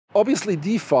Obviously,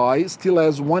 DeFi still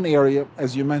has one area,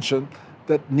 as you mentioned,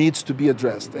 that needs to be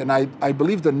addressed. And I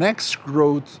believe the next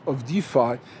growth of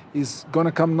DeFi is going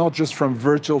to come not just from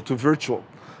virtual to virtual.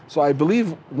 So I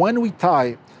believe when we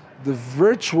tie the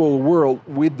virtual world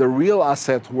with the real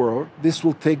asset world, this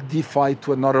will take DeFi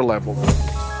to another level.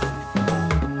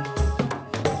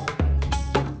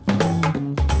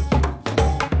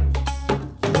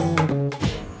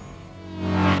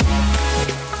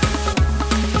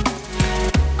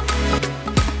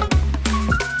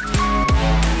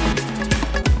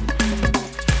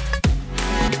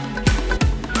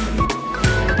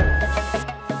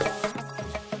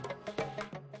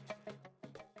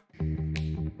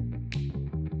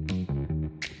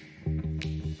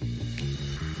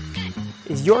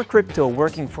 Is your crypto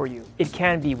working for you? It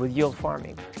can be with yield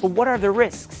farming. But what are the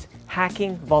risks?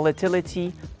 Hacking,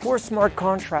 volatility, poor smart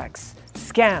contracts,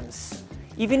 scams.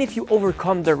 Even if you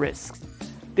overcome the risks,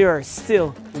 there are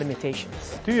still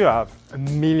limitations. Do you have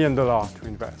 $1 million to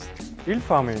invest? Yield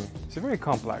farming is a very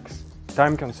complex,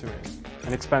 time-consuming,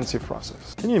 and expensive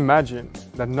process. Can you imagine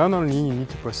that not only you need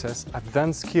to possess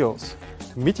advanced skills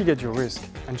to mitigate your risk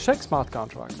and check smart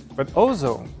contracts, but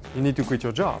also you need to quit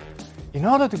your job? In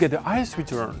order to get the highest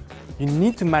return, you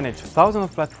need to manage thousands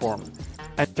of platforms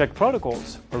and check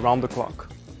protocols around the clock.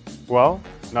 Well,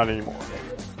 not anymore.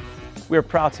 We're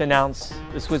proud to announce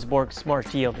the SwissBorg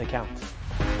Smart Yield account.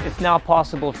 It's now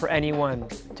possible for anyone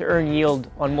to earn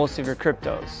yield on most of your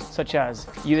cryptos, such as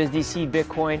USDC,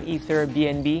 Bitcoin, Ether,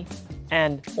 BNB,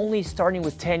 and only starting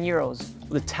with 10 euros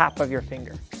with a tap of your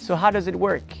finger. So how does it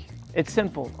work? It's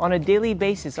simple. On a daily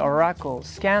basis, Oracle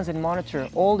scans and monitors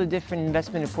all the different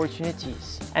investment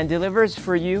opportunities and delivers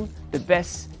for you the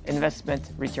best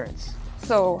investment returns.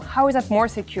 So how is that more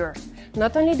secure?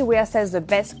 Not only do we assess the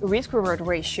best risk-reward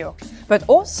ratio, but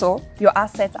also your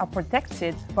assets are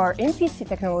protected by our implicit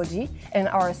technology and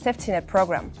our safety net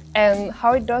program. And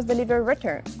how it does deliver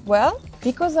return? Well,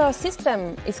 because our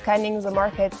system is scanning the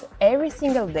market every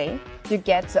single day, you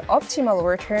get the optimal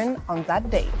return on that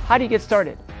day. How do you get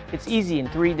started? It's easy in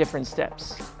 3 different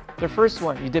steps. The first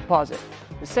one, you deposit.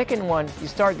 The second one, you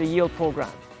start the yield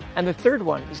program. And the third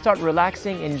one, you start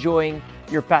relaxing, enjoying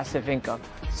your passive income.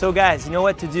 So guys, you know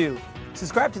what to do.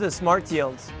 Subscribe to the Smart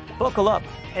Yields, buckle up,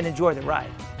 and enjoy the ride.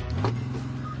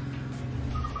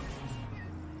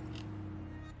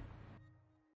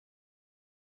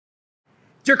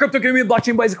 Dear crypto community,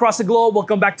 blockchain boys across the globe,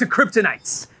 welcome back to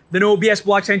Cryptonites, the no BS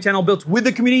blockchain channel built with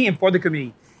the community and for the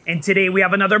community. And today we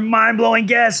have another mind-blowing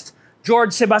guest,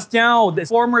 Jorge Sebastiao, the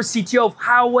former CTO of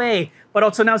Huawei, but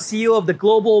also now CEO of the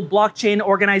global blockchain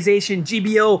organization,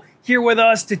 GBO, here with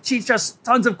us to teach us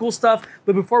tons of cool stuff.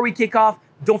 But before we kick off,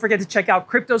 don't forget to check out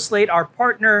Cryptoslate, our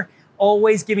partner,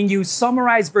 always giving you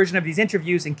summarized version of these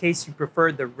interviews in case you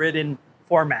prefer the written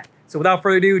format. So without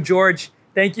further ado, George,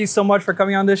 thank you so much for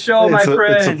coming on this show, my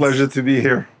friend. It's a pleasure to be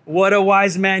here. What a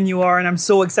wise man you are, and I'm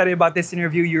so excited about this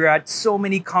interview. You're at so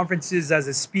many conferences as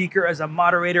a speaker, as a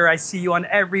moderator. I see you on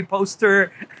every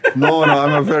poster. No,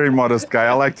 I'm a very modest guy.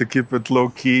 I like to keep it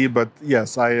low-key, but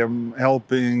yes, I am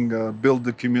helping build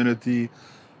the community.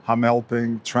 I'm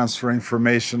helping transfer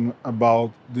information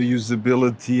about the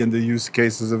usability and the use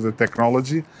cases of the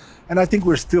technology. And I think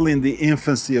we're still in the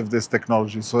infancy of this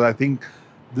technology. So I think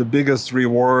the biggest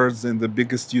rewards and the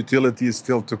biggest utility is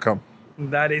still to come.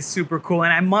 That is super cool.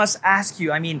 And I must ask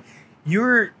you, I mean, you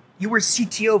were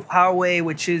CTO of Huawei,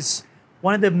 which is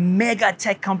one of the mega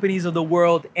tech companies of the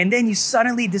world. And then you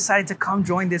suddenly decided to come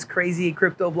join this crazy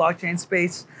crypto blockchain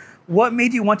space. What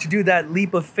made you want to do that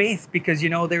leap of faith? Because, you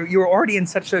know, you were already in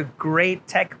such a great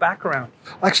tech background.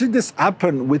 Actually, this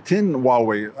happened within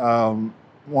Huawei.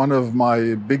 One of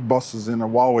my big bosses in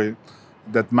Huawei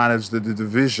that managed the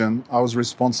division, I was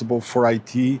responsible for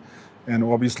IT. And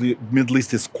obviously, Middle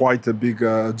East is quite a big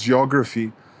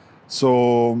geography.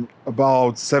 So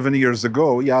about 7 years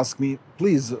ago, he asked me,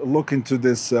 please look into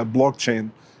this blockchain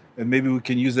and maybe we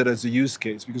can use it as a use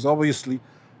case. Because obviously,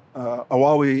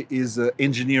 Huawei is an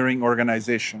engineering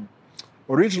organization.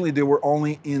 Originally, they were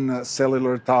only in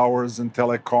cellular towers and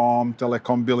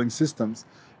telecom billing systems.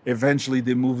 Eventually,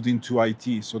 they moved into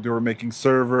IT. So they were making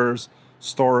servers,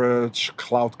 storage,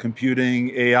 cloud computing,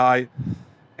 AI.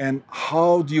 And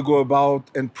how do you go about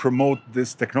and promote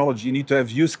this technology? You need to have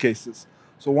use cases.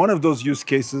 So one of those use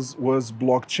cases was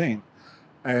blockchain.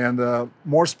 And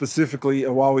more specifically,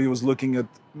 Huawei was looking at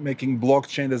making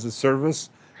blockchain as a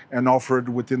service and offered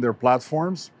within their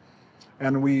platforms.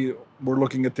 And we were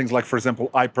looking at things like, for example,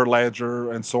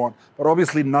 Hyperledger and so on. But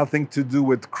obviously nothing to do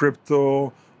with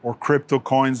crypto or crypto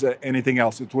coins, anything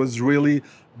else. It was really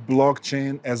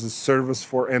blockchain as a service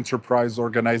for enterprise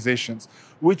organizations,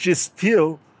 which is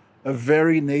still a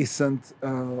very nascent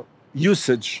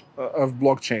usage of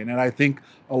blockchain. And I think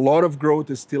a lot of growth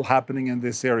is still happening in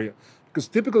this area. Because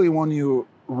typically when you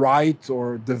write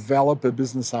or develop a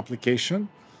business application,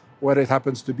 whether it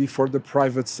happens to be for the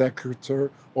private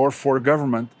sector or for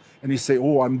government, and you say,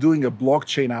 oh, I'm doing a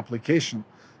blockchain application.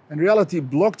 In reality,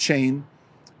 blockchain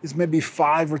is maybe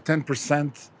 5 or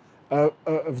 10%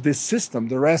 of this system.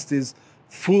 The rest is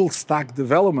full stack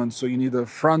development. So you need a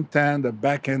front end, a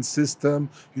back end system,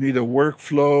 you need a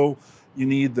workflow, you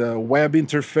need a web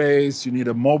interface, you need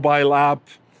a mobile app.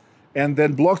 And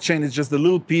then blockchain is just a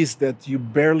little piece that you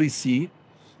barely see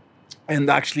and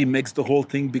actually makes the whole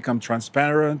thing become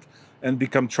transparent and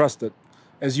become trusted.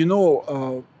 As you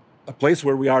know, a place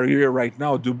where we are here right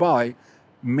now, Dubai,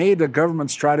 made a government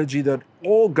strategy that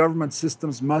all government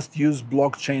systems must use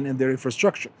blockchain in their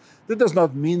infrastructure. That does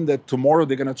not mean that tomorrow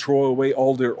they're going to throw away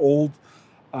all their old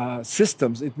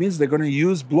systems. It means they're going to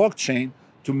use blockchain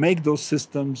to make those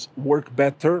systems work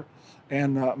better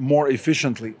and more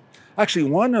efficiently. Actually,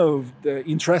 one of the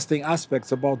interesting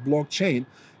aspects about blockchain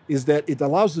is that it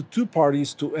allows the two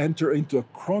parties to enter into a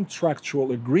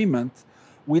contractual agreement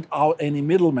without any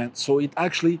middleman. So it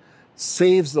actually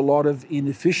saves a lot of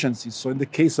inefficiencies. So in the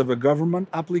case of a government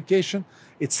application,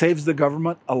 it saves the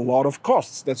government a lot of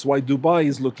costs. That's why Dubai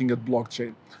is looking at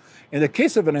blockchain. In the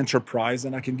case of an enterprise,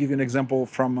 and I can give you an example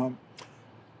from,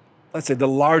 let's say, the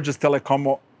largest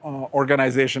telecom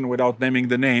organization without naming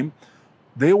the name,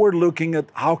 they were looking at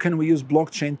how can we use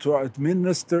blockchain to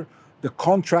administer the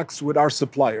contracts with our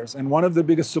suppliers. And one of the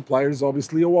biggest suppliers,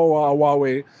 obviously,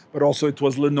 Huawei, but also it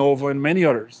was Lenovo and many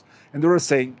others. And they were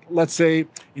saying, let's say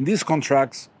in these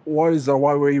contracts, what is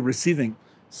Huawei receiving?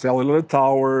 Cellular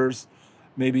towers,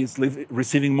 maybe it's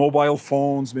receiving mobile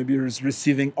phones, maybe it's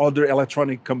receiving other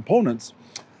electronic components.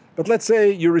 But let's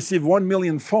say you receive 1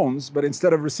 million phones, but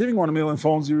instead of receiving 1 million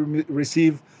phones, you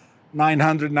receive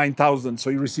 9,000. So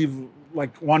you receive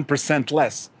like 1%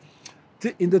 less.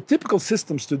 In the typical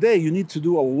systems today, you need to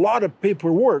do a lot of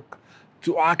paperwork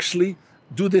to actually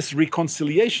do this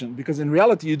reconciliation, because in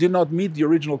reality, you did not meet the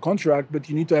original contract, but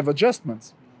you need to have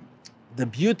adjustments. The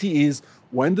beauty is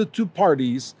when the two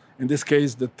parties, in this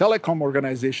case, the telecom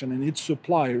organization and its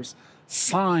suppliers,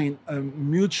 sign a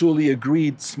mutually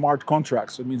agreed smart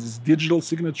contract. So it means it's digital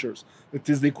signatures. It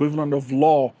is the equivalent of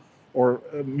law or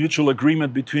a mutual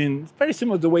agreement between, very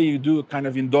similar to the way you do kind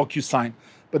of in DocuSign.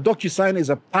 But DocuSign is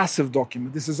a passive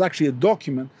document. This is actually a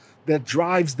document that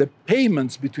drives the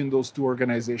payments between those two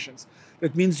organizations.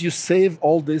 That means you save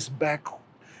all this back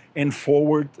and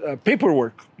forward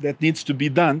paperwork that needs to be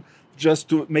done just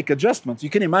to make adjustments. You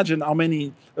can imagine how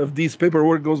many of these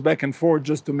paperwork goes back and forth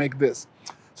just to make this.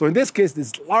 So in this case,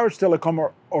 this large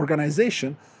telecom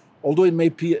organization, although it may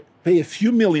pay a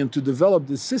few million to develop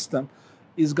this system,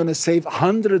 is going to save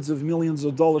hundreds of millions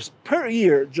of dollars per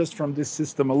year just from this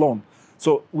system alone.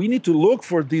 So we need to look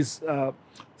for these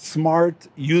smart,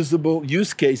 usable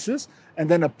use cases and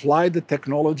then apply the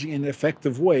technology in an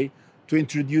effective way to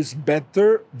introduce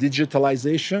better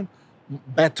digitalization,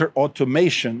 better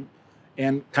automation,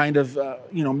 and kind of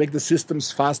make the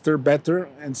systems faster, better,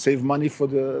 and save money for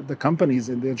the companies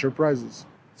and the enterprises.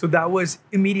 So that was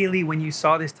immediately when you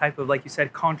saw this type of, like you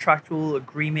said, contractual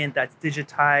agreement that's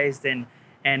digitized and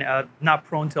not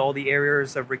prone to all the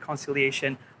errors of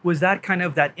reconciliation. Was that kind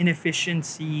of that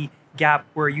inefficiency gap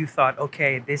where you thought,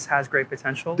 okay, this has great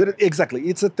potential? Exactly.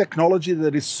 It's a technology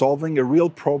that is solving a real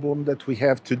problem that we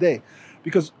have today.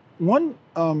 Because when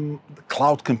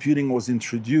cloud computing was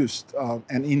introduced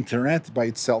and internet by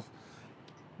itself,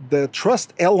 the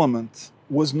trust element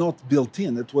was not built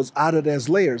in. It was added as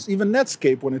layers. Even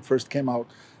Netscape, when it first came out,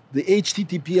 the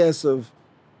HTTPS of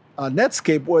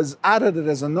Netscape was added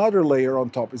as another layer on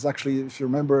top. It's actually, if you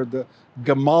remember, the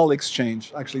Gamal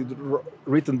exchange, actually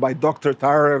written by Dr.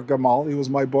 Tara Gamal. He was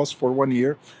my boss for 1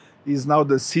 year. He's now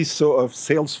the CISO of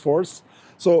Salesforce.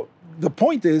 So the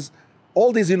point is,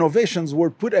 all these innovations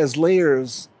were put as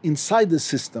layers inside the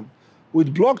system.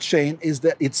 With blockchain is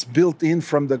that it's built in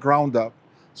from the ground up.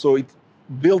 So it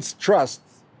builds trust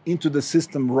into the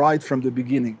system right from the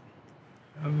beginning.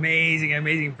 Amazing,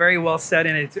 amazing. Very well said.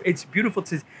 And it's beautiful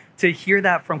to hear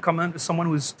that from someone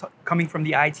who's coming from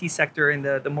the IT sector and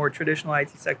the more traditional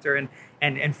IT sector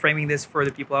and framing this for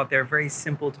the people out there. Very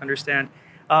simple to understand.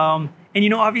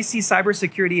 And obviously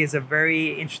cybersecurity is a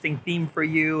very interesting theme for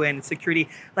you, and security.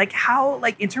 Like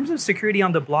in terms of security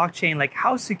on the blockchain, like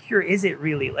how secure is it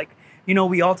really? Like,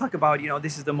 we all talk about,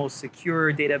 this is the most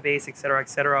secure database, et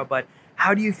cetera, but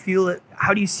how do you feel it?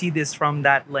 How do you see this from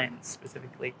that lens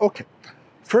specifically? Okay.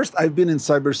 First, I've been in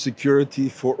cybersecurity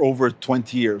for over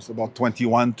 20 years, about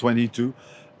 21, 22.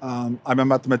 I'm a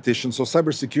mathematician, so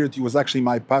cybersecurity was actually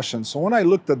my passion. So when I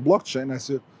looked at blockchain, I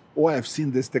said, oh, I've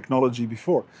seen this technology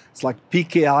before. It's like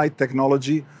PKI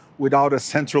technology without a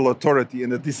central authority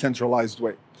in a decentralized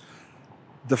way.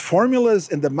 The formulas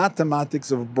and the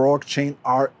mathematics of blockchain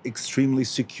are extremely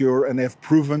secure and have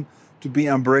proven to be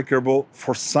unbreakable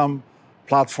for some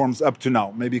platforms up to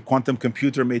now. Maybe quantum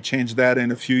computer may change that in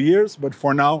a few years, but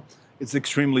for now, it's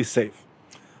extremely safe.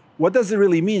 What does it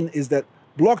really mean is that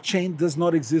blockchain does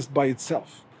not exist by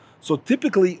itself. So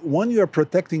typically, when you are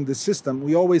protecting the system,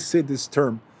 we always say this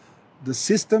term, the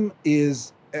system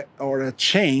is, or a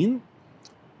chain,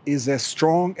 is as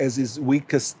strong as its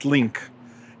weakest link.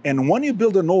 And when you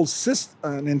build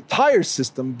an entire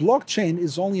system, blockchain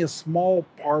is only a small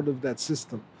part of that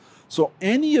system. So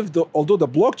although the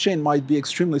blockchain might be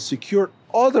extremely secure,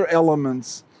 other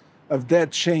elements of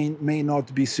that chain may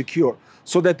not be secure.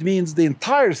 So that means the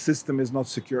entire system is not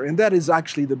secure. And that is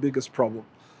actually the biggest problem.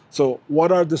 So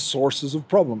what are the sources of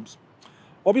problems?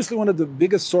 Obviously, one of the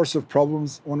biggest sources of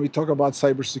problems when we talk about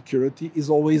cybersecurity is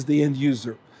always the end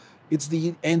user. It's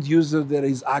the end user that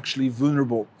is actually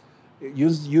vulnerable.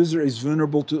 User is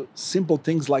vulnerable to simple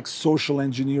things like social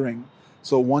engineering.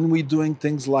 So when we're doing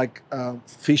things like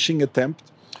phishing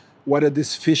attempt, whether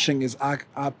this phishing is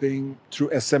happening through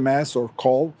SMS or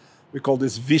call, we call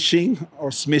this vishing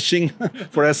or smishing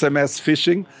for SMS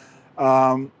phishing,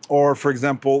 or for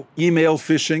example, email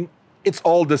phishing, it's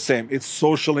all the same. It's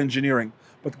social engineering.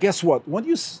 But guess what? When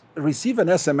you receive an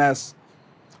SMS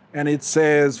and it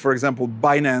says, for example,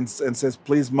 Binance and says,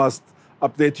 please must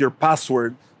update your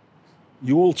password,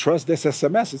 you will trust this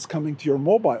SMS. It's coming to your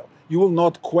mobile. You will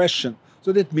not question.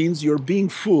 So that means you're being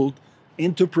fooled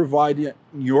into providing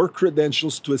your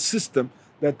credentials to a system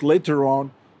that later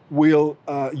on will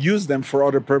use them for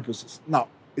other purposes. Now,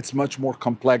 it's much more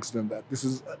complex than that. This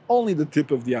is only the tip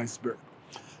of the iceberg.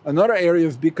 Another area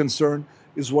of big concern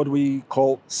is what we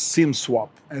call SIM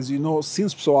swap. As you know, SIM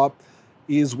swap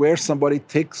is where somebody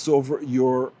takes over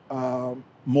your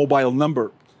mobile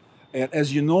number. And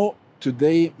as you know,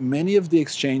 today, many of the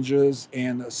exchanges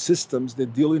and systems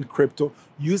that deal in crypto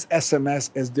use SMS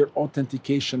as their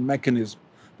authentication mechanism.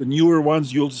 The newer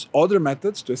ones use other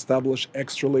methods to establish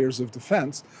extra layers of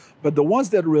defense, but the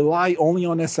ones that rely only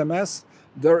on SMS,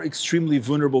 they're extremely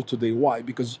vulnerable today. Why?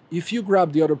 Because if you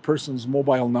grab the other person's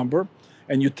mobile number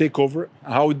and you take over,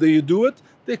 how do you do it?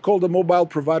 They call the mobile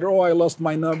provider, oh, I lost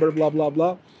my number, blah, blah,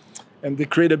 blah. And they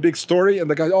create a big story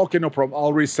and the guy, okay, no problem,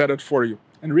 I'll reset it for you.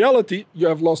 In reality, you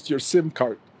have lost your SIM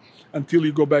card until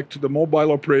you go back to the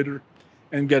mobile operator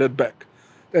and get it back.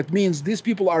 That means these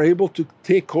people are able to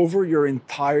take over your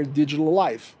entire digital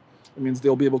life. It means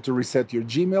they'll be able to reset your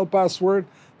Gmail password,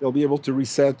 they'll be able to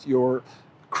reset your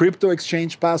crypto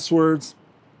exchange passwords,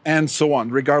 and so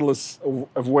on, regardless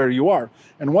of where you are.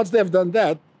 And once they've done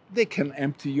that, they can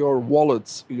empty your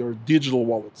wallets, your digital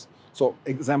wallets. So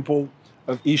example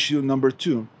of issue number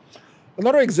 2.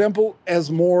 Another example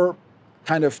as more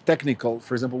kind of technical,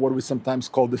 for example, what we sometimes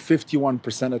call the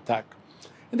 51% attack.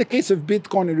 In the case of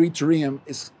Bitcoin and Ethereum,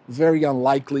 it's very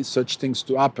unlikely such things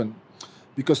to happen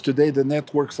because today the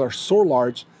networks are so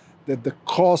large that the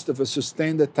cost of a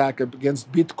sustained attack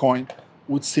against Bitcoin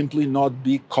would simply not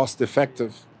be cost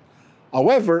effective.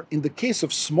 However, in the case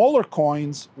of smaller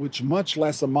coins, with much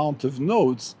less amount of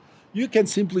nodes, you can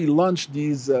simply launch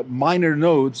these minor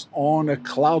nodes on a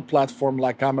cloud platform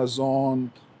like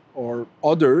Amazon or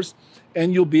others,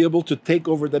 and you'll be able to take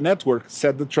over the network,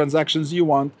 set the transactions you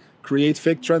want, create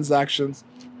fake transactions,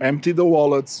 empty the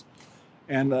wallets,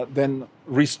 and then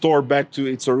restore back to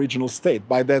its original state.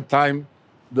 By that time,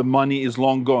 the money is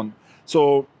long gone.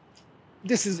 So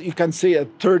this is, you can say, a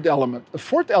third element. A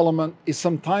fourth element is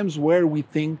sometimes where we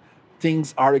think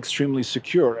things are extremely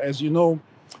secure. As you know,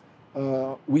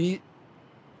 we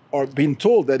are being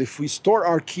told that if we store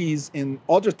our keys in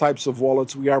other types of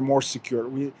wallets, we are more secure.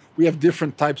 We have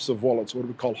different types of wallets, what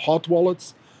we call hot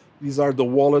wallets. These are the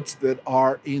wallets that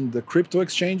are in the crypto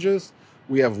exchanges.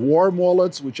 We have warm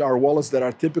wallets, which are wallets that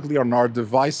are typically on our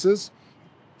devices,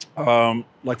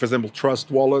 like, for example,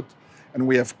 Trust Wallet. And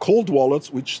we have cold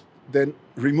wallets, which then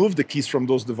remove the keys from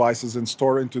those devices and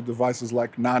store into devices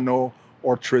like Nano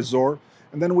or Trezor.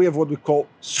 And then we have what we call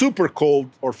super cold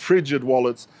or frigid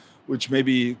wallets, which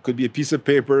maybe could be a piece of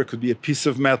paper, it could be a piece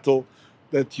of metal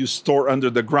that you store under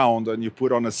the ground and you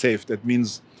put on a safe. That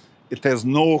means it has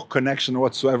no connection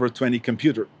whatsoever to any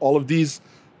computer. All of these,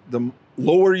 the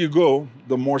lower you go,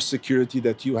 the more security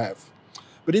that you have.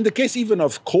 But in the case even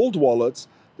of cold wallets,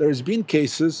 there has been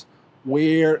cases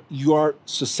where you are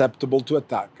susceptible to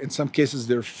attack. In some cases,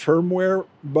 there are firmware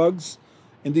bugs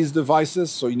in these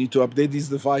devices, so you need to update these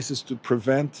devices to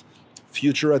prevent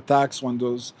future attacks when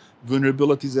those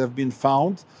vulnerabilities have been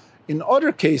found. In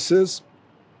other cases,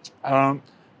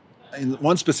 in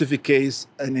one specific case,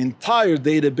 an entire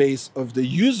database of the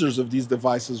users of these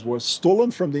devices was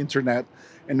stolen from the internet,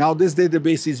 and now this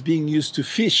database is being used to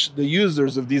phish the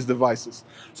users of these devices.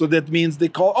 So that means they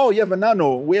call, oh, you have a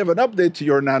Nano, we have an update to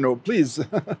your Nano, please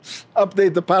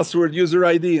update the password, user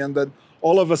ID, and then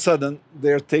all of a sudden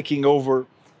they're taking over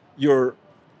your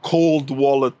cold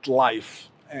wallet life,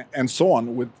 and so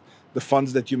on, with the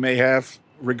funds that you may have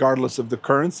regardless of the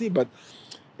currency. But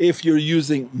if you're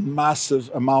using massive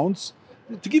amounts,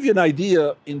 to give you an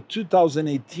idea, in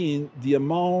 2018, the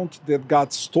amount that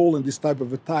got stolen, this type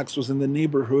of attacks, was in the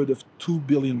neighborhood of $2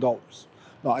 billion.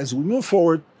 Now, as we move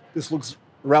forward, this looks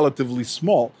relatively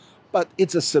small, but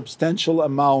it's a substantial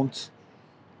amount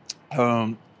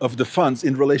of the funds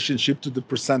in relationship to the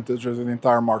percentage of the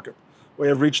entire market. We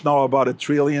have reached now about $1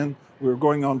 trillion. We're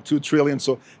going on 2 trillion,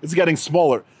 so it's getting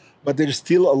smaller. But there's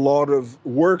still a lot of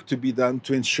work to be done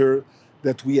to ensure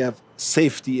that we have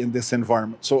safety in this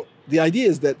environment. So the idea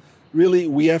is that really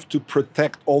we have to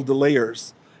protect all the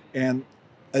layers. And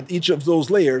at each of those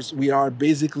layers, we are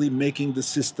basically making the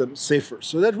system safer.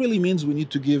 So that really means we need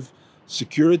to give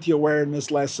security awareness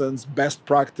lessons, best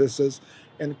practices,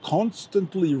 and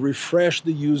constantly refresh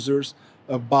the users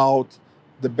about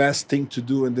the best thing to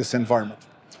do in this environment.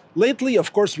 Lately,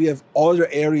 of course, we have other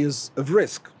areas of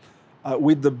risk.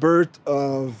 With the birth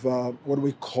of what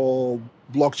we call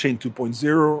blockchain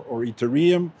 2.0 or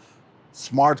Ethereum,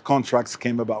 smart contracts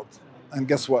came about. And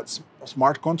guess what?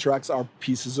 Smart contracts are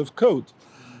pieces of code.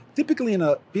 Typically in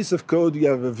a piece of code, you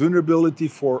have a vulnerability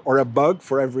or a bug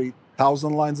for every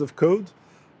 1,000 lines of code,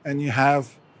 and you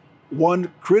have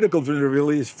one critical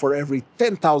vulnerability for every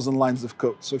 10,000 lines of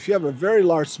code. So if you have a very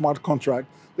large smart contract,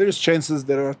 there's chances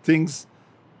there are things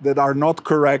that are not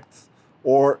correct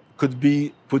or could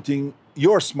be putting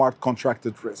your smart contract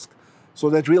at risk. So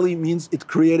that really means it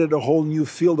created a whole new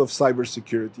field of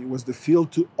cybersecurity. It was the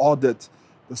field to audit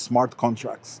the smart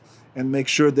contracts and make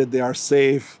sure that they are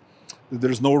safe, that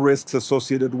there's no risks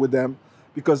associated with them,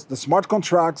 because the smart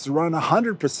contracts run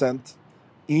 100%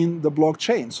 in the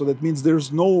blockchain. So that means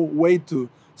there's no way to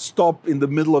stop in the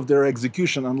middle of their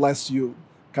execution unless you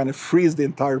kind of freeze the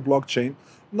entire blockchain.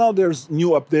 Now there's new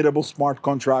updatable smart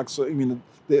contracts. So, I mean,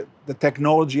 the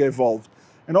technology evolved.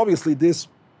 And obviously this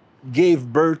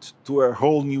gave birth to a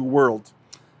whole new world.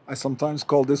 I sometimes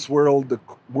call this world the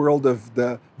world of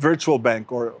the virtual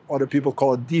bank, or other people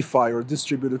call it DeFi or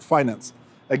distributed finance.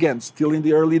 Again, still in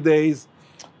the early days.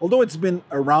 Although it's been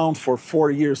around for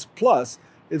 4 years plus,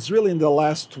 it's really in the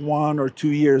last 1 or 2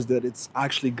 years that it's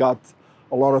actually got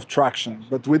a lot of traction.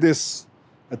 But with this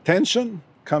attention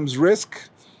comes risk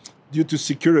due to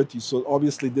security. So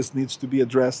obviously this needs to be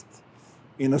addressed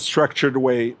in a structured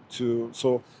way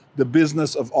so the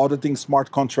business of auditing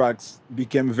smart contracts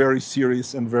became very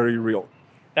serious and very real.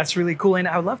 That's really cool. And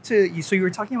I would love to, so you were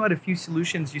talking about a few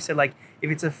solutions. You said, like, if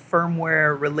it's a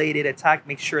firmware related attack,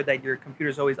 make sure that your computer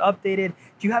is always updated.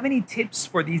 Do you have any tips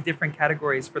for these different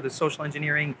categories for the social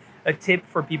engineering? A tip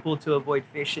for people to avoid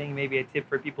phishing, maybe a tip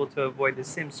for people to avoid the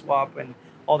SIM swap and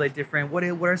all the different, what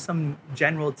are some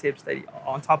general tips that,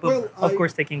 on top of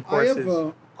course, taking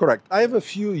courses? Correct. I have a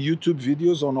few YouTube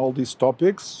videos on all these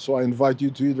topics. So I invite you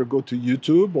to either go to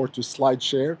YouTube or to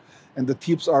SlideShare, and the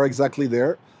tips are exactly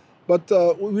there. But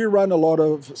we run a lot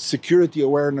of security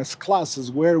awareness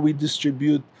classes where we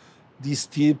distribute these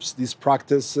tips, these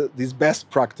practices, these best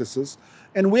practices,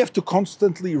 and we have to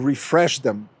constantly refresh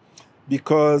them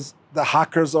because the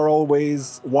hackers are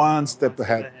always one step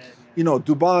ahead. You know,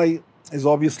 Dubai is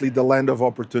obviously the land of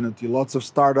opportunity, lots of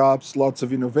startups, lots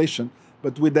of innovation,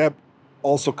 but with that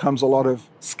also comes a lot of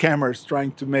scammers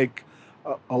trying to make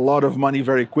a lot of money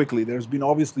very quickly. There's been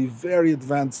obviously very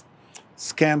advanced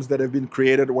scams that have been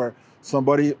created where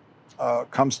somebody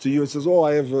comes to you and says, oh,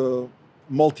 I have a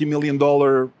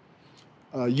multi-million-dollar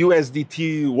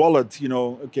USDT wallet, you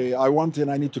know, okay, I want it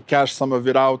and I need to cash some of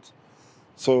it out.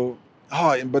 So,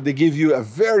 but they give you a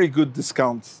very good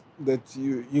discount that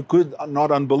you could,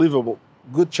 not unbelievable.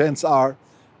 Good chance are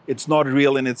it's not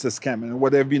real and it's a scam. And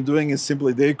what they've been doing is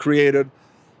simply they created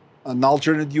an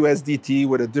alternate USDT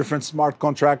with a different smart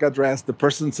contract address. The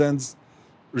person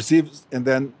receives, and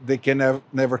then they can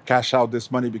never cash out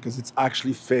this money because it's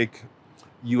actually fake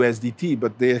USDT,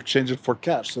 but they exchange it for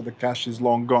cash, so the cash is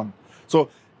long gone. So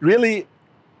really,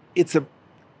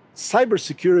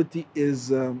 cybersecurity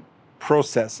is a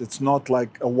process. It's not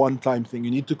like a one-time thing.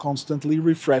 You need to constantly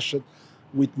refresh it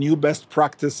with new best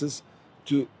practices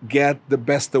to get the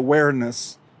best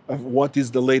awareness of what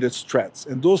is the latest threats.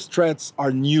 And those threats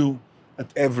are new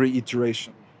at every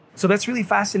iteration. So that's really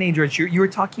fascinating, George. You were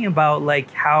talking about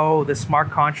like how the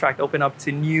smart contract opened up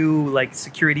to new like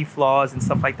security flaws and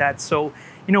stuff like that. So,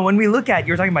 when we look at,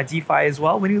 you're talking about DeFi as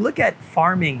well. When you look at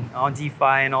farming on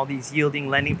DeFi and all these yielding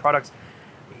lending products,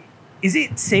 is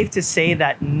it safe to say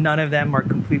that none of them are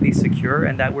completely secure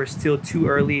and that we're still too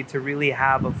early to really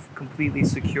have a completely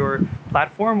secure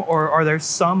platform? Or are there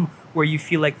some where you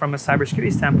feel like from a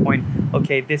cybersecurity standpoint,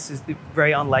 okay, this is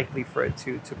very unlikely for it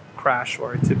to crash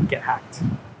or to get hacked?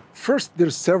 First,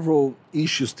 there's several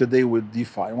issues today with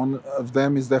DeFi. One of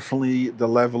them is definitely the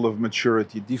level of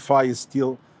maturity. DeFi is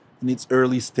still in its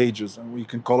early stages, and we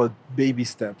can call it baby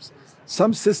steps.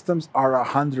 Some systems are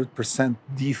 100%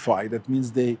 DeFi. That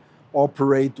means they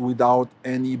operate without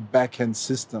any backend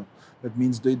system. That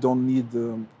means they don't need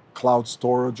cloud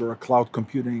storage or a cloud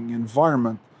computing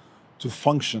environment to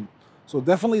function. So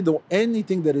definitely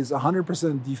anything that is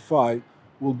 100% DeFi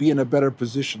will be in a better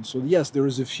position. So yes, there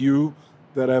is a few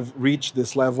that have reached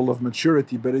this level of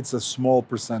maturity, but it's a small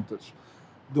percentage.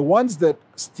 The ones that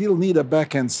still need a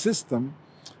backend system,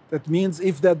 that means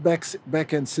if that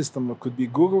backend system could be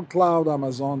Google Cloud,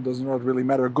 Amazon, does not really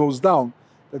matter, goes down,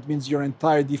 that means your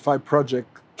entire DeFi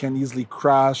project can easily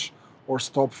crash or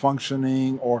stop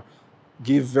functioning or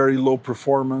give very low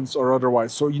performance or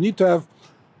otherwise. So you need to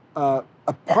have,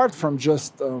 apart from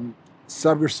just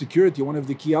cybersecurity, one of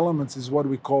the key elements is what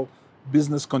we call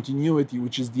business continuity,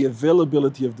 which is the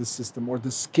availability of the system or the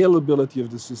scalability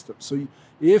of the system. So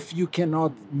if you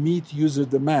cannot meet user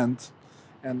demand,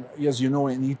 and as you know,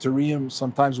 in Ethereum,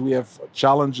 sometimes we have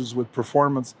challenges with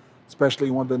performance, especially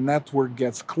when the network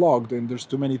gets clogged and there's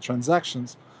too many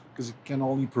transactions, because it can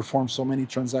only perform so many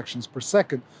transactions per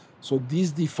second. So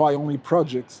these DeFi-only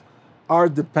projects are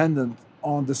dependent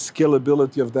on the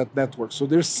scalability of that network. So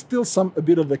there's still a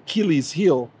bit of Achilles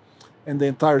heel in the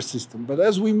entire system. But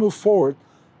as we move forward,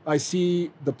 I see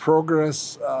the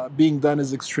progress being done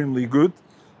is extremely good.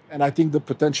 And I think the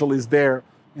potential is there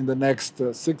in the next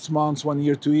 6 months, 1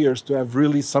 year, 2 years to have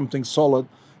really something solid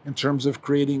in terms of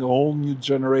creating a whole new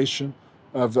generation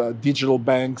of digital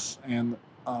banks and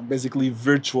basically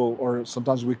virtual, or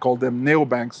sometimes we call them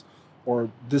neobanks or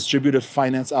distributed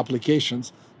finance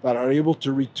applications that are able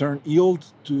to return yield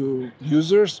to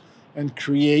users and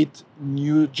create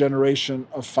new generation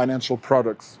of financial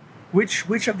products.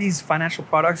 Which of these financial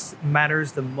products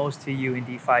matters the most to you in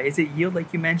DeFi? Is it yield,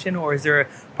 like you mentioned, or is there a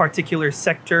particular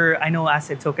sector? I know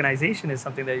asset tokenization is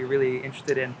something that you're really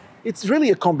interested in. It's really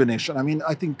a combination. I mean,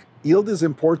 I think yield is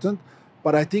important,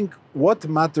 but I think what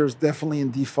matters definitely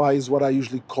in DeFi is what I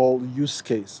usually call use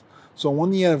case. So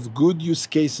when you have good use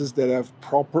cases that have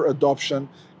proper adoption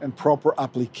and proper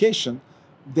application,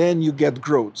 then you get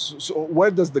growth. So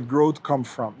where does the growth come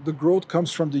from? The growth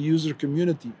comes from the user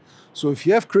community. So if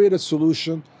you have created a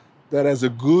solution that has a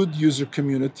good user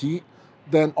community,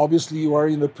 then obviously you are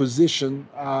in a position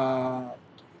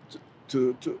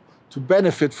to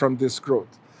benefit from this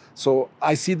growth. So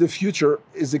I see the future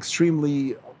is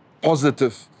extremely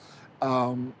positive.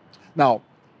 Now,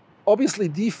 obviously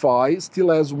DeFi still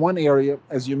has one area,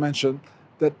 as you mentioned,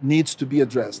 that needs to be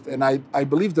addressed. And I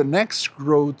believe the next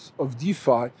growth of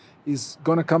DeFi is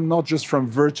going to come not just from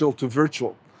virtual to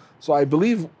virtual. So I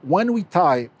believe when we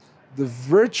tie the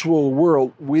virtual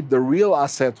world with the real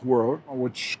asset world,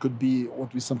 which could be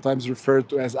what we sometimes refer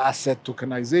to as asset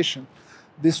tokenization,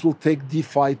 this will take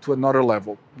DeFi to another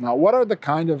level. Now, what are the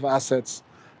kind of assets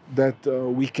that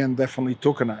we can definitely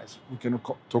tokenize? We can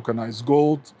tokenize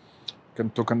gold, we can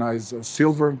tokenize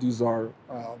silver. These are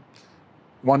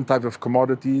one type of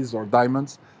commodities or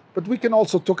diamonds. But we can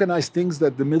also tokenize things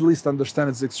that the Middle East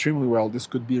understands extremely well. This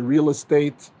could be real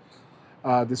estate.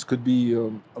 This could be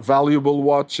valuable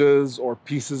watches or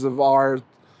pieces of art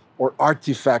or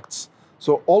artifacts.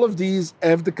 So all of these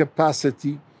have the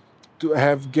capacity to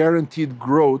have guaranteed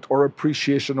growth or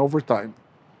appreciation over time.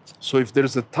 So if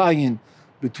there's a tie-in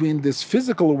between this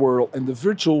physical world and the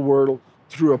virtual world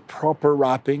through a proper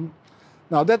wrapping,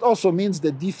 now that also means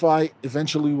that DeFi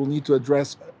eventually will need to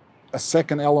address a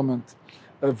second element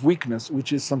of weakness,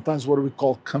 which is sometimes what we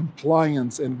call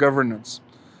compliance and governance.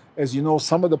 As you know,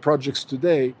 some of the projects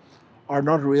today are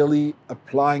not really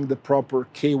applying the proper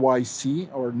KYC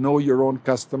or know your own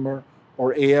customer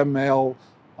or AML,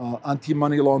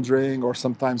 anti-money laundering, or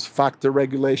sometimes factor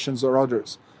regulations or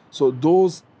others. So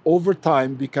those over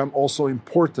time become also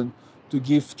important to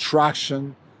give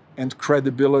traction and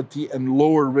credibility and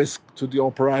lower risk to the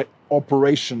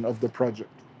operation of the project.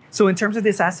 So in terms of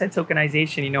this asset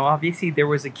tokenization, obviously there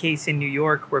was a case in New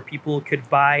York where people could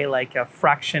buy like a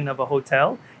fraction of a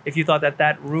hotel. If you thought that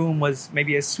that room was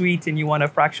maybe a suite and you want a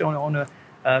fraction, own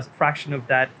a fraction of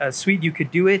that suite, you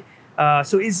could do it.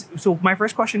 So my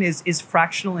first question is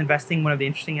fractional investing one of the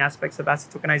interesting aspects of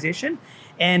asset tokenization?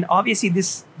 And obviously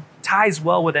this ties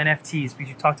well with NFTs because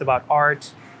you talked about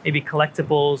art, maybe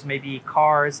collectibles, maybe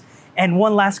cars. And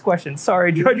one last question,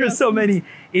 sorry, George, there's so many,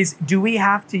 is do we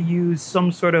have to use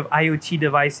some sort of IoT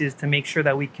devices to make sure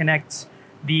that we connect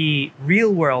the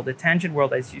real world, the tangent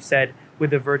world, as you said, with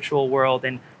the virtual world?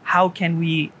 And how can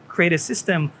we create a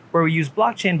system where we use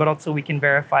blockchain, but also we can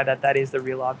verify that that is the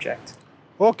real object?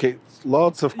 Okay,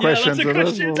 lots of questions.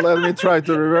 Let me try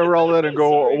to remember all that and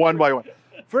go one by one.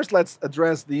 First, let's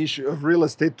address the issue of real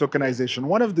estate tokenization.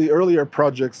 One of the earlier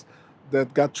projects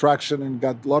that got traction and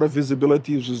got a lot of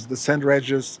visibility was the St.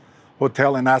 Regis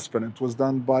Hotel in Aspen. It was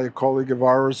done by a colleague of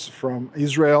ours from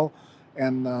Israel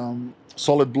and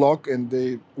Solid Block, and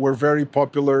they were very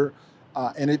popular.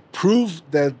 And it proved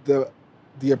that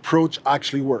the approach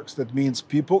actually works. That means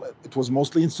people, it was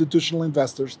mostly institutional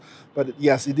investors, but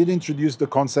yes, it did introduce the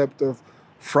concept of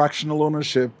fractional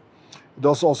ownership. It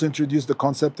also introduced the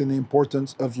concept and the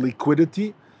importance of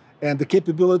liquidity and the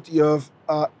capability of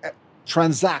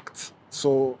transact.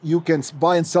 So you can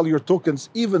buy and sell your tokens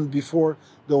even before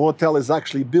the hotel is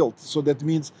actually built. So that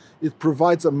means it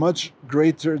provides a much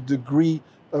greater degree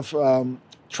of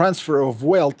transfer of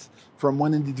wealth from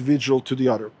one individual to the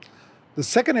other. The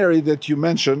second area that you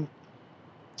mentioned,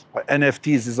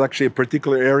 NFTs, is actually a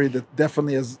particular area that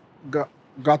definitely has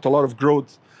got a lot of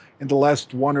growth in the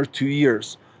last 1 or 2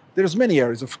 years. There's many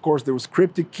areas. Of course, there was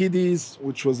CryptoKitties,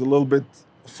 which was a little bit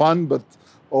fun, but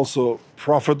also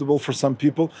profitable for some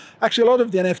people. Actually, a lot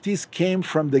of the NFTs came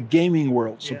from the gaming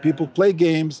world. So people play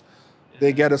games,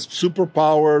 they get a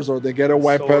superpowers or they get a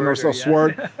weapon or a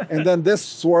sword. And then this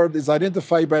sword is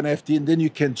identified by NFT and then you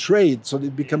can trade. So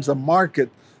it becomes a market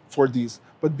for these.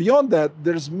 But beyond that,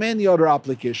 there's many other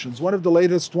applications. One of the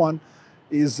latest one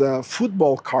is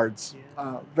football cards.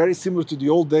 Very similar to the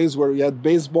old days where we had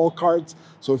baseball cards.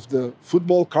 So if the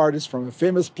football card is from a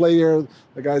famous player,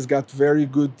 the guy's got very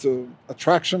good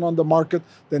attraction on the market,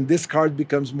 then this card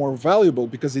becomes more valuable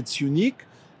because it's unique.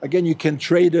 Again, you can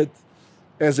trade it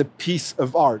as a piece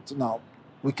of art. Now,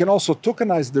 we can also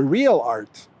tokenize the real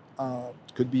art.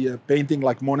 It could be a painting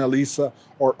like Mona Lisa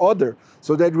or other.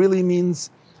 So that really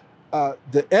means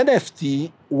the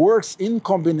NFT works in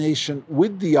combination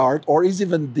with the art, or is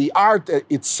even the art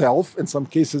itself. In some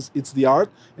cases, it's the art.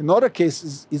 In other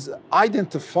cases, is an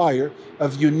identifier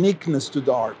of uniqueness to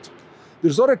the art.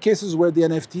 There's other cases where the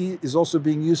NFT is also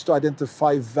being used to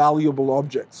identify valuable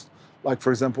objects, like,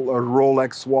 for example, a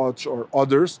Rolex watch or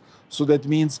others. So that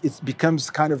means it becomes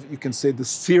kind of, you can say, the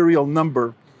serial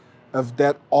number of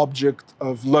that object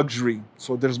of luxury.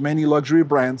 So there's many luxury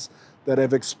brands that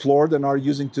have explored and are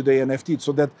using today NFT,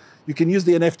 so that you can use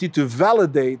the NFT to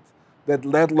validate that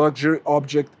that luxury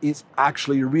object is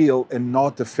actually real and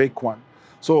not a fake one.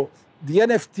 So the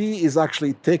NFT is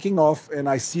actually taking off, and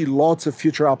I see lots of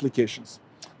future applications.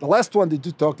 The last one that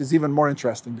you talked is even more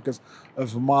interesting because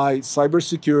of my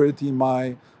cybersecurity,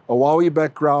 my Huawei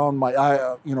background, my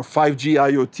 5G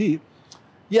IoT.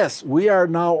 Yes, we are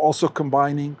now also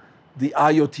combining the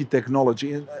IoT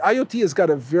technology. And IoT has got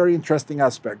a very interesting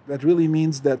aspect. That really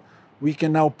means that we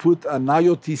can now put an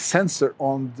IoT sensor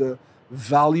on the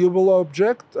valuable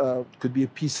object. Could be a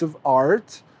piece of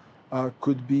art,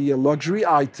 could be a luxury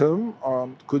item,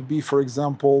 could be, for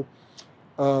example,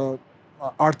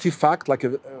 artifact like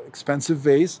an expensive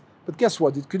vase. But guess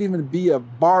what? It could even be a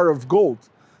bar of gold.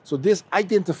 So this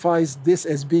identifies this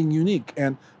as being unique.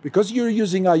 And because you're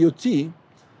using IoT,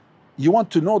 you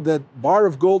want to know that bar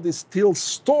of gold is still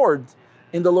stored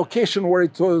in the location where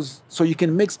it was, so you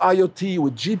can mix IoT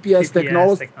with GPS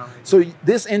technology. So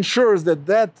this ensures that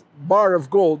that bar of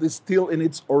gold is still in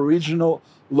its original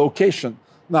location.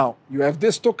 Now, you have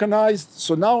this tokenized,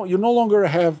 so now you no longer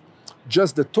have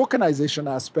just the tokenization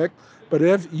aspect, but you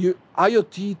have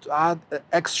IoT to add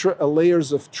extra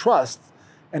layers of trust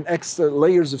and extra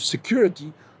layers of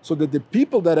security so that the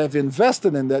people that have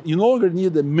invested in that, you no longer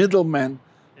need a middleman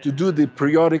to do the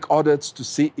periodic audits to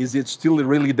see, is it still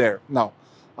really there? Now,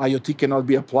 IoT cannot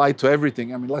be applied to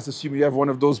everything. I mean, let's assume you have one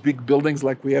of those big buildings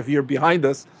like we have here behind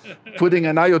us, putting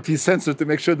an IoT sensor to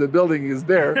make sure the building is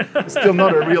there. It's still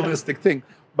not a realistic thing.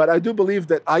 But I do believe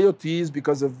that IoTs,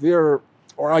 because of their,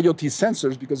 or IoT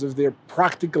sensors, because of their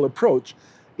practical approach,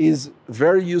 is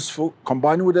very useful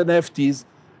combined with NFTs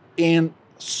in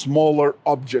smaller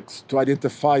objects to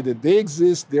identify that they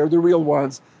exist, they're the real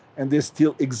ones, and they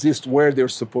still exist where they're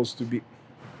supposed to be.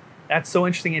 That's so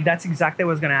interesting. And that's exactly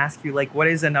what I was going to ask you. Like, what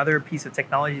is another piece of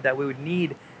technology that we would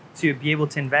need to be able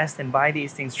to invest and buy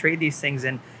these things, trade these things?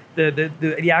 And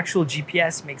the actual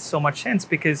GPS makes so much sense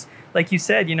because, like you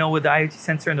said, you know, with the IoT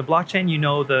sensor and the blockchain, you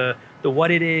know the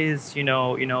what it is, you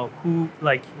know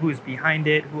who's behind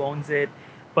it, who owns it,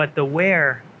 but the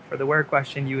where, for the where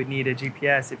question, you would need a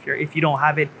GPS if you don't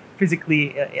have it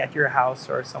physically at your house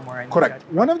or somewhere. Correct.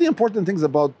 One of the important things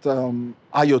about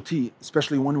IoT,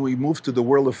 especially when we move to the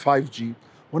world of 5G,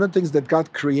 one of the things that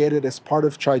got created as part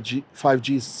of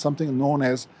 5G is something known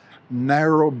as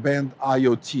narrowband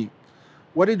IoT.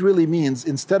 What it really means,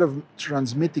 instead of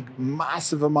transmitting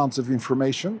massive amounts of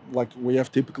information, like we have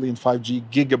typically in 5G,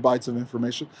 gigabytes of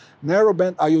information,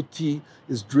 narrowband IoT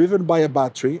is driven by a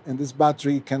battery, and this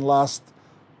battery can last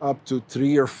up to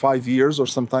 3 or 5 years, or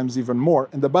sometimes even more.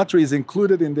 And the battery is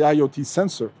included in the IoT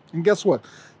sensor. And guess what?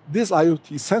 This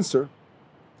IoT sensor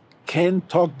can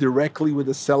talk directly with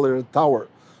the cellular tower.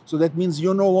 So that means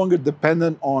you're no longer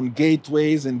dependent on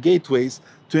gateways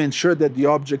to ensure that the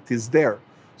object is there.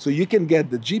 So you can get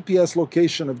the GPS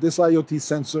location of this IoT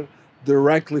sensor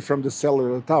directly from the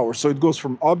cellular tower. So it goes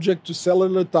from object to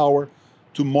cellular tower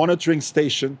to monitoring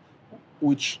station,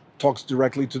 which talks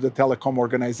directly to the telecom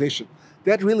organization.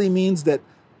 That really means that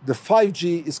the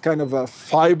 5G is kind of a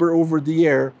fiber over the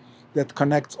air that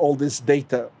connects all this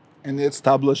data and it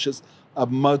establishes a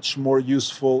much more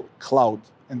useful cloud.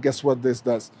 And guess what this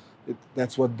does?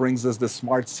 That's what brings us the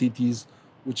smart cities,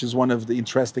 which is one of the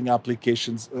interesting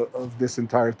applications of this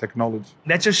entire technology.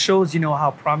 That just shows, you know,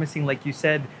 how promising, like you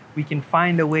said, we can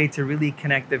find a way to really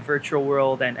connect the virtual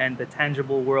world and the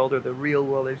tangible world, or the real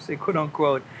world, I say, quote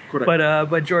unquote. Correct.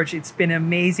 But George, it's been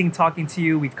amazing talking to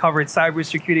you. We've covered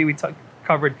cybersecurity, we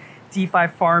covered DeFi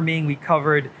farming, we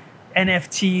covered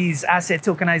NFTs, asset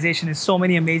tokenization, and so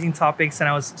many amazing topics. And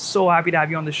I was so happy to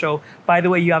have you on the show. By the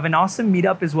way, you have an awesome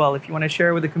meetup as well, if you want to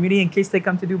share it with the community in case they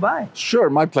come to Dubai. Sure,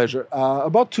 my pleasure.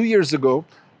 About 2 years ago,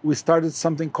 we started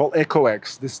something called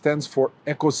EcoX. This stands for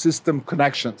Ecosystem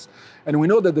Connections. And we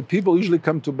know that the people usually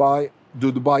come to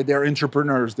Dubai, they're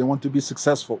entrepreneurs, they want to be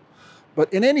successful.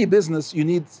 But in any business, you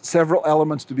need several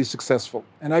elements to be successful.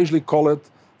 And I usually call it,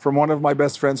 from one of my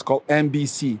best friends, called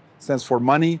MBC. Stands for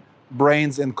money,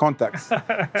 brains, and contacts.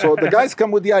 So the guys come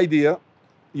with the idea.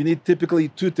 You need typically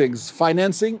two things: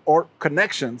 financing or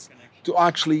connections to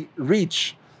actually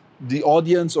reach the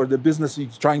audience or the business you're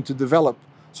trying to develop.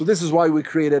 So this is why we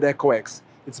created EcoX.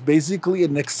 It's basically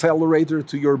an accelerator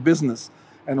to your business.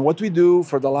 And what we do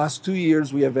for the last 2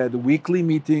 years, we have had weekly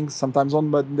meetings, sometimes on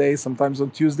Monday, sometimes on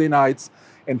Tuesday nights,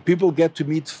 and people get to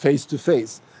meet face to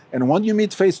face. And when you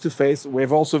meet face to face, we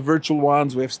have also virtual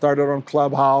ones. We have started on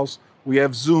Clubhouse. We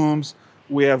have Zooms.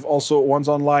 We have also ones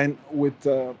online with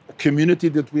a community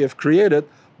that we have created.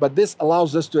 But this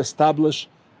allows us to establish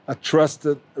a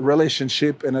trusted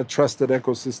relationship and a trusted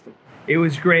ecosystem. It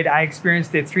was great. I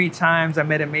experienced it 3 times. I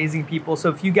met amazing people. So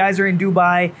if you guys are in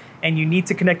Dubai and you need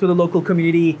to connect with the local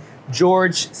community,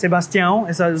 Jorge Sebastiao,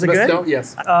 is it good?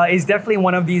 Yes. Is definitely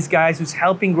one of these guys who's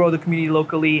helping grow the community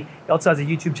locally. He also has a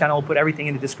YouTube channel. We'll put everything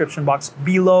in the description box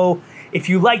below. If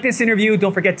you like this interview,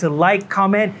 don't forget to like,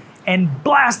 comment, and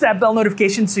blast that bell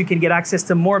notification so you can get access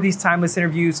to more of these timeless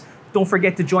interviews. Don't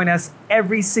forget to join us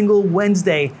every single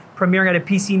Wednesday, premiering at a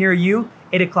PC near you,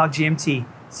 8 o'clock GMT.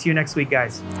 See you next week,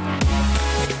 guys.